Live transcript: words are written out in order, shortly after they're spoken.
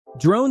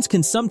Drones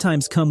can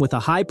sometimes come with a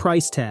high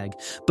price tag,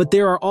 but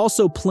there are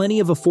also plenty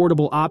of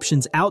affordable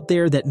options out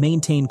there that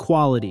maintain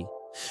quality.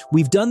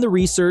 We've done the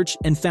research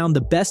and found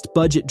the best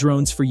budget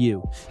drones for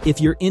you. If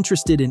you're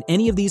interested in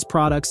any of these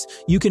products,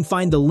 you can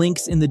find the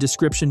links in the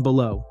description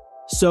below.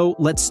 So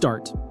let's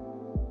start.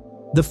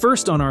 The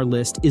first on our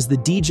list is the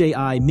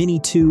DJI Mini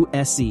 2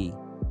 SE.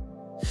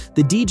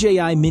 The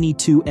DJI Mini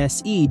 2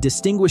 SE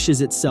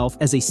distinguishes itself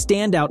as a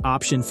standout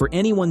option for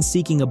anyone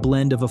seeking a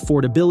blend of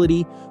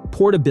affordability,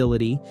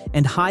 portability,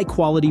 and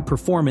high-quality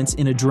performance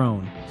in a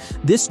drone.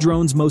 This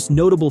drone's most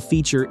notable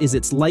feature is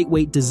its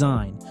lightweight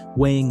design,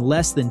 weighing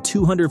less than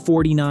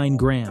 249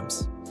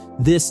 grams.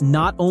 This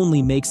not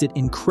only makes it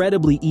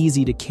incredibly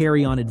easy to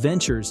carry on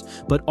adventures,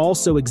 but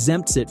also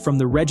exempts it from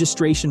the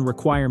registration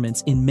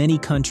requirements in many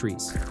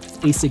countries,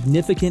 a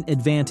significant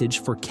advantage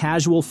for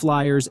casual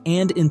flyers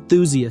and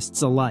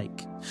enthusiasts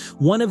alike.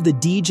 One of the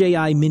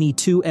DJI Mini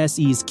 2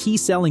 SE's key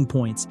selling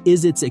points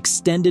is its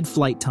extended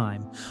flight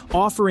time,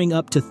 offering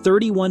up to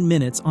 31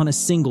 minutes on a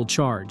single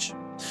charge.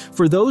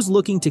 For those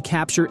looking to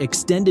capture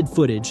extended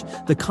footage,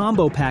 the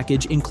combo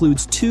package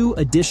includes 2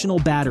 additional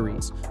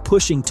batteries,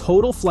 pushing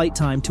total flight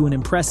time to an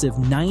impressive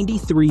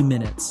 93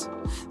 minutes.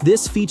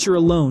 This feature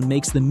alone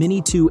makes the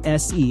Mini 2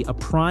 SE a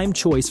prime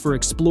choice for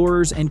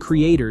explorers and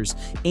creators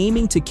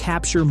aiming to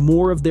capture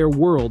more of their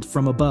world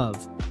from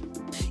above.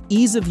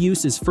 Ease of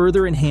use is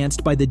further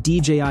enhanced by the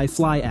DJI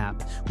Fly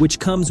app, which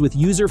comes with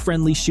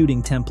user-friendly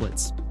shooting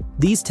templates.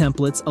 These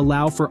templates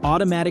allow for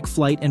automatic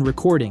flight and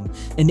recording,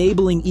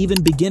 enabling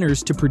even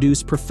beginners to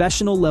produce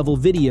professional-level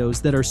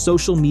videos that are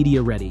social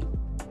media ready.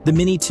 The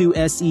Mini 2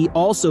 SE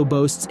also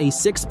boasts a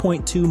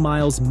 6.2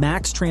 miles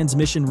max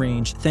transmission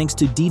range thanks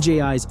to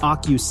DJI's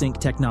OcuSync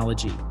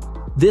technology.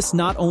 This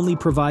not only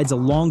provides a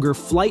longer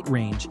flight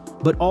range,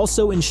 but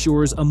also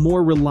ensures a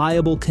more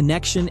reliable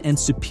connection and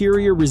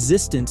superior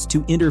resistance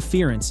to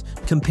interference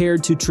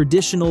compared to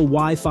traditional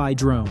Wi-Fi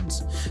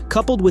drones.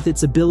 Coupled with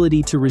its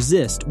ability to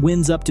resist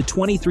winds up to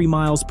 23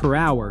 miles per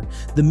hour,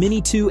 the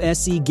Mini 2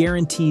 SE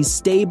guarantees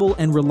stable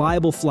and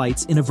reliable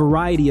flights in a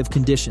variety of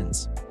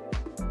conditions.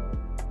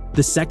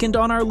 The second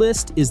on our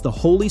list is the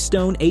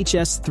Holystone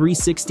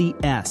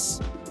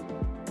HS360S.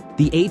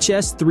 The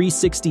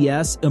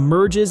HS360S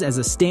emerges as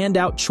a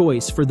standout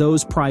choice for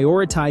those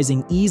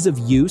prioritizing ease of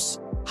use,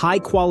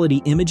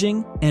 high-quality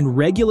imaging, and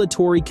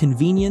regulatory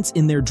convenience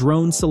in their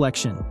drone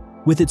selection.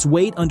 With its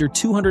weight under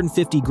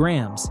 250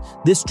 grams,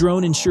 this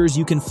drone ensures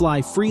you can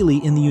fly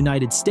freely in the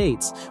United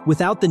States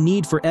without the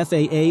need for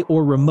FAA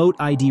or remote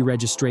ID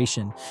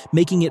registration,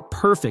 making it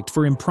perfect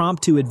for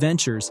impromptu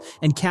adventures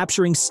and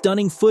capturing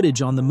stunning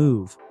footage on the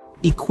move.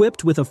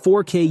 Equipped with a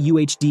 4K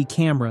UHD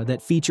camera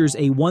that features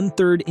a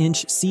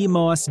 1/3-inch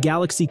CMOS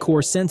Galaxy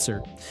Core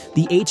sensor,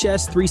 the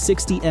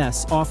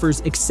HS360S offers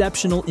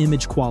exceptional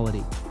image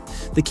quality.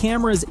 The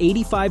camera's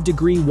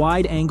 85-degree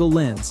wide-angle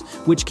lens,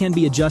 which can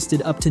be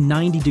adjusted up to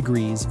 90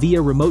 degrees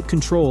via remote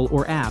control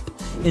or app,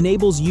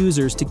 enables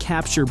users to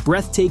capture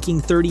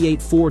breathtaking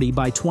 3840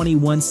 by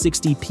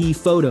 2160p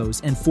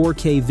photos and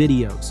 4K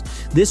videos.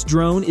 This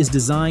drone is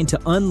designed to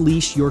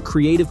unleash your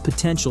creative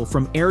potential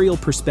from aerial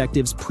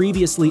perspectives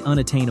previously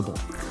unattainable.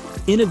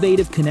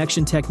 Innovative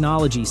connection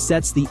technology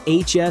sets the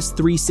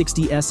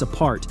HS360S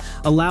apart,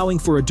 allowing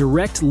for a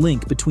direct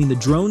link between the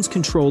drone's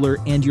controller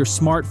and your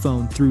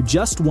smartphone through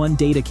just one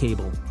data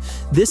cable.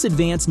 This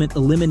advancement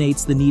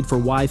eliminates the need for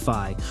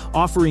Wi-Fi,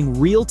 offering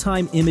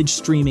real-time image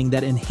streaming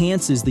that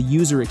enhances the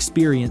user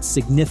experience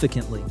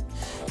significantly.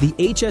 The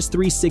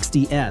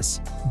HS360S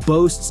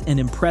boasts an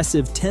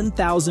impressive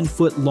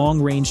 10,000-foot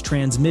long-range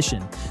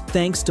transmission,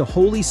 thanks to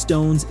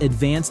Holystone's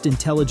advanced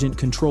intelligent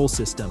control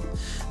system.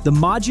 The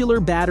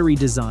modular battery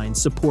design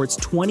supports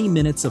 20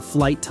 minutes of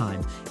flight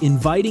time,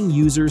 inviting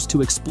users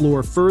to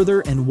explore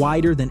further and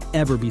wider than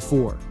ever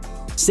before.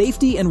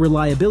 Safety and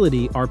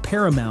reliability are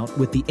paramount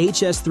with the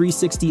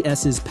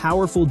HS360S's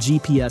powerful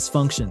GPS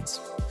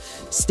functions.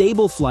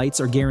 Stable flights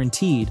are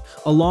guaranteed,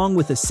 along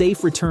with a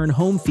safe return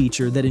home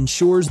feature that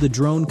ensures the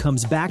drone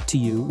comes back to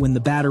you when the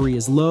battery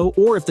is low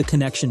or if the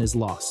connection is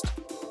lost.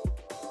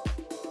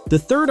 The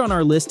third on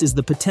our list is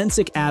the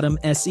Potensic Atom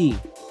SE.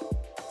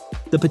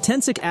 The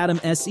Potensic Atom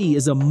SE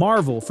is a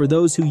marvel for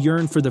those who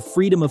yearn for the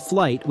freedom of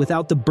flight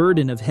without the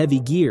burden of heavy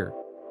gear.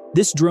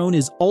 This drone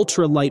is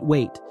ultra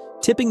lightweight,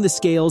 tipping the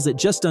scales at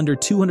just under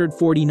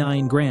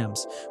 249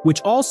 grams,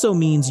 which also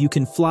means you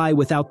can fly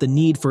without the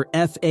need for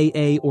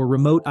FAA or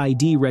remote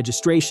ID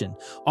registration,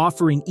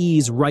 offering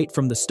ease right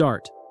from the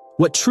start.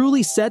 What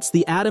truly sets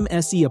the Atom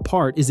SE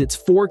apart is its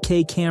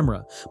 4K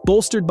camera,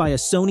 bolstered by a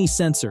Sony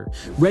sensor,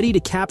 ready to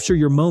capture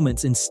your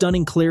moments in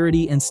stunning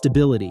clarity and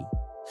stability.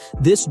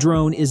 This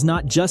drone is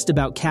not just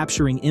about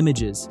capturing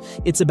images,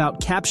 it's about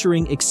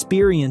capturing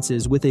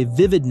experiences with a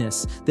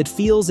vividness that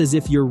feels as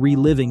if you're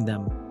reliving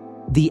them.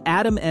 The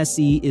Atom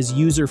SE is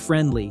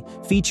user-friendly,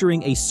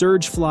 featuring a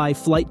Surgefly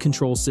flight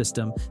control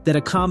system that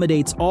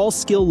accommodates all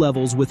skill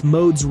levels with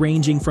modes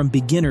ranging from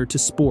beginner to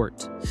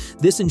sport.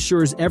 This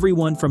ensures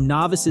everyone from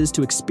novices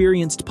to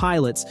experienced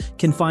pilots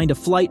can find a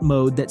flight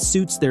mode that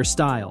suits their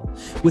style,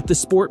 with the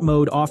sport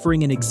mode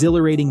offering an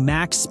exhilarating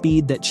max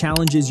speed that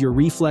challenges your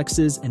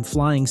reflexes and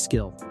flying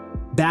skill.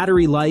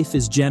 Battery life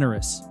is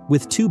generous,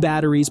 with 2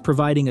 batteries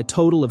providing a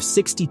total of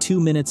 62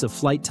 minutes of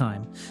flight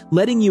time,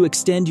 letting you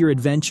extend your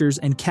adventures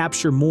and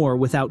capture more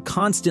without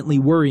constantly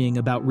worrying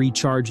about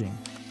recharging.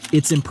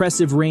 Its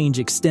impressive range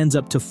extends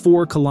up to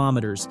 4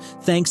 kilometers,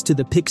 thanks to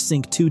the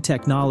PixSync 2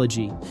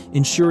 technology,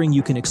 ensuring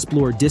you can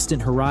explore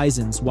distant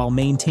horizons while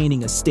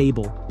maintaining a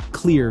stable,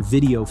 clear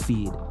video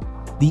feed.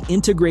 The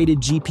integrated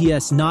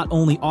GPS not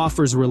only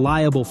offers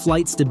reliable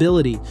flight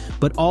stability,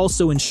 but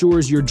also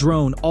ensures your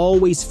drone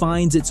always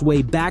finds its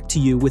way back to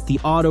you with the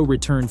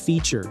auto-return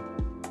feature.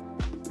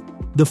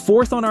 The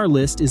fourth on our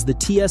list is the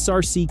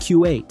TSRC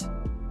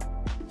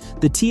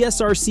Q8. The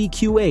TSRC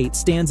Q8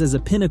 stands as a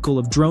pinnacle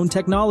of drone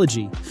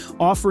technology,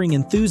 offering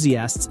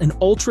enthusiasts an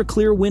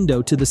ultra-clear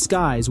window to the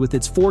skies with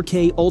its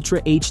 4K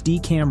Ultra HD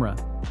camera.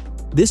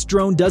 This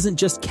drone doesn't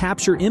just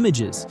capture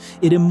images,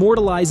 it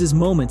immortalizes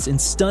moments in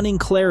stunning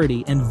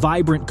clarity and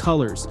vibrant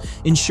colors,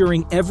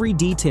 ensuring every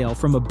detail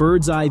from a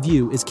bird's-eye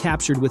view is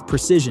captured with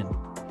precision.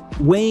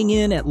 Weighing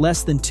in at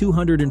less than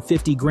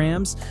 250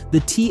 grams,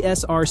 the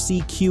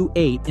TSRC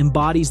Q8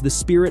 embodies the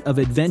spirit of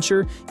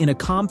adventure in a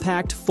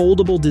compact,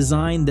 foldable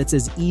design that's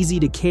as easy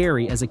to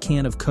carry as a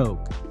can of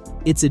Coke.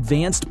 Its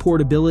advanced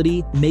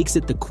portability makes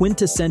it the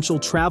quintessential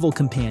travel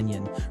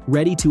companion,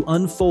 ready to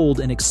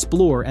unfold and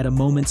explore at a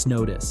moment's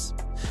notice.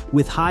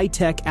 With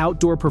high-tech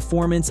outdoor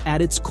performance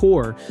at its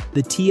core,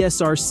 the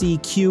TSRC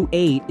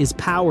Q8 is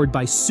powered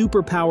by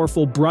super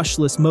powerful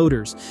brushless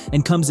motors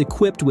and comes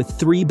equipped with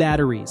 3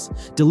 batteries,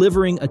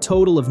 delivering a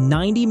total of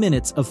 90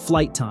 minutes of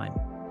flight time.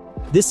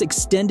 This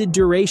extended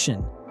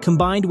duration,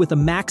 combined with a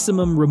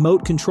maximum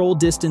remote control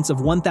distance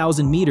of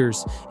 1,000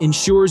 meters,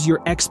 ensures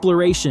your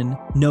exploration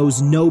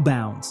knows no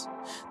bounds.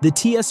 The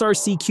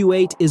TSRC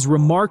Q8 is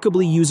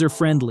remarkably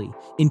user-friendly,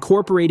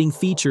 incorporating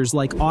features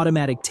like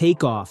automatic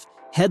takeoff,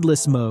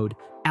 headless mode,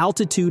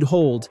 altitude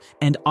hold,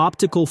 and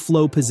optical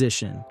flow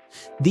position.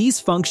 These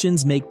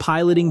functions make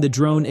piloting the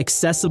drone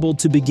accessible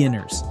to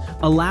beginners,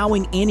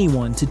 allowing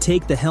anyone to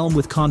take the helm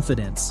with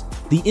confidence.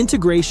 The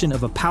integration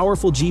of a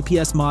powerful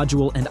GPS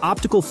module and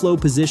optical flow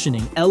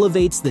positioning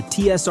elevates the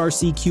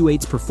TSRC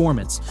Q8's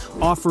performance,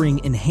 offering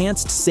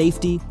enhanced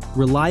safety,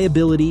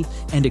 reliability,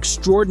 and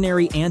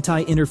extraordinary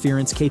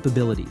anti-interference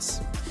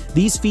capabilities.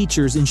 These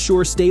features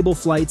ensure stable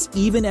flights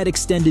even at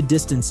extended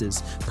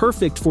distances,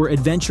 perfect for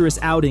adventurous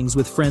outings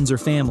with friends or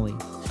family.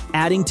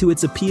 Adding to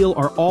its appeal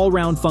are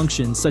all-round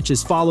functions such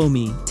as Follow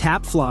Me,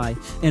 Tap Fly,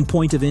 and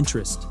Point of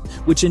Interest,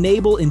 which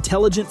enable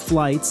intelligent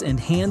flights and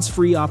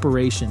hands-free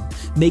operation,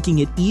 making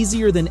it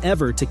easier than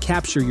ever to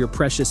capture your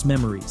precious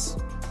memories.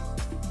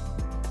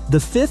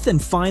 The fifth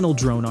and final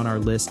drone on our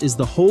list is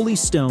the Holy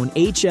Stone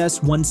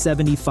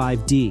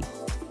HS-175D.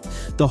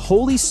 The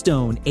Holy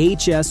Stone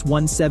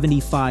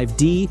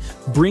HS-175D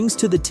brings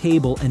to the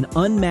table an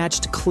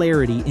unmatched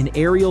clarity in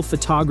aerial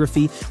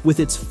photography with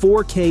its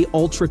 4K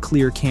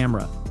ultra-clear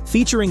camera.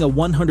 Featuring a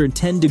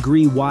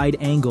 110-degree wide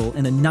angle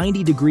and a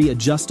 90-degree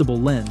adjustable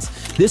lens,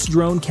 this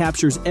drone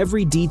captures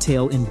every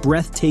detail in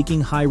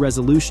breathtaking high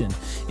resolution,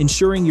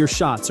 ensuring your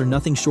shots are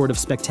nothing short of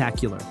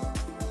spectacular.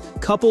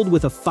 Coupled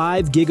with a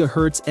 5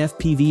 GHz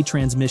FPV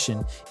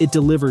transmission, it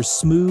delivers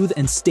smooth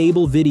and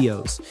stable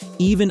videos,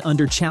 even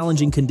under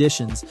challenging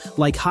conditions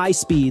like high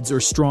speeds or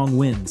strong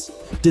winds.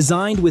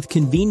 Designed with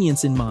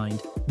convenience in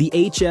mind, the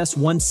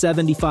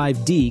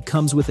HS-175D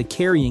comes with a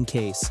carrying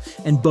case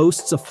and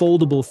boasts a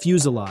foldable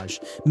fuselage,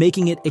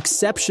 making it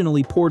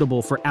exceptionally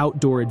portable for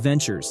outdoor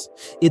adventures.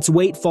 Its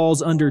weight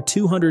falls under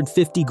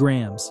 250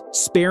 grams,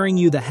 sparing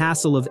you the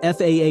hassle of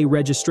FAA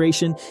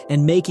registration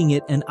and making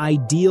it an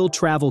ideal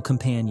travel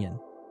companion.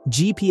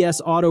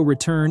 GPS auto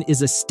return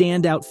is a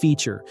standout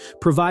feature,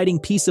 providing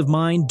peace of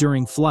mind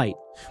during flight.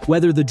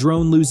 Whether the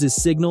drone loses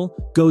signal,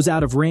 goes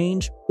out of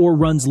range, or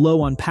runs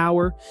low on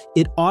power,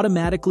 it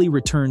automatically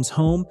returns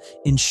home,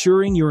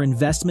 ensuring your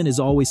investment is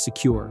always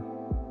secure.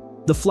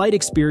 The flight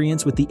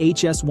experience with the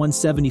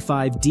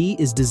HS-175D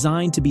is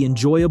designed to be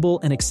enjoyable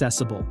and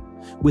accessible.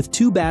 With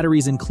 2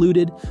 batteries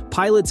included,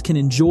 pilots can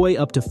enjoy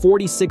up to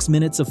 46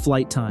 minutes of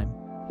flight time.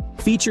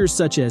 Features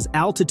such as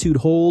altitude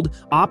hold,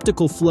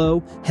 optical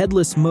flow,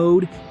 headless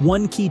mode,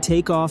 one-key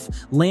takeoff,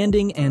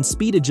 landing, and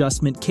speed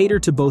adjustment cater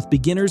to both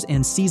beginners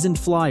and seasoned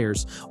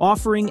flyers,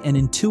 offering an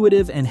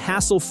intuitive and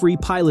hassle-free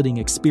piloting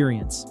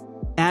experience.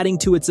 Adding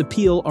to its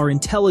appeal are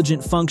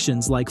intelligent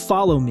functions like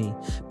Follow Me,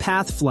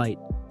 Path Flight,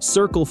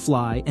 Circle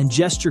Fly, and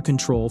gesture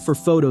control for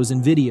photos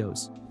and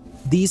videos.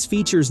 These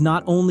features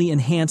not only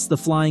enhance the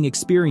flying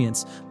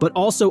experience, but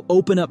also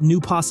open up new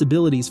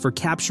possibilities for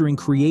capturing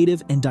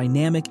creative and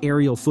dynamic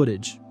aerial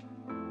footage.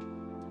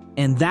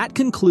 And that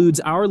concludes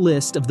our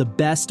list of the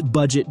best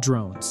budget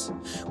drones.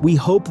 We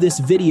hope this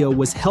video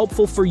was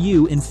helpful for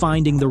you in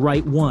finding the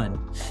right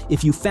one.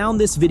 If you found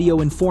this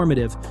video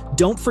informative,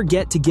 don't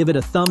forget to give it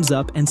a thumbs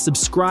up and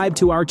subscribe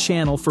to our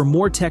channel for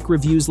more tech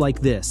reviews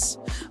like this.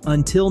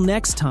 Until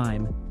next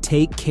time,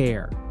 take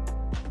care.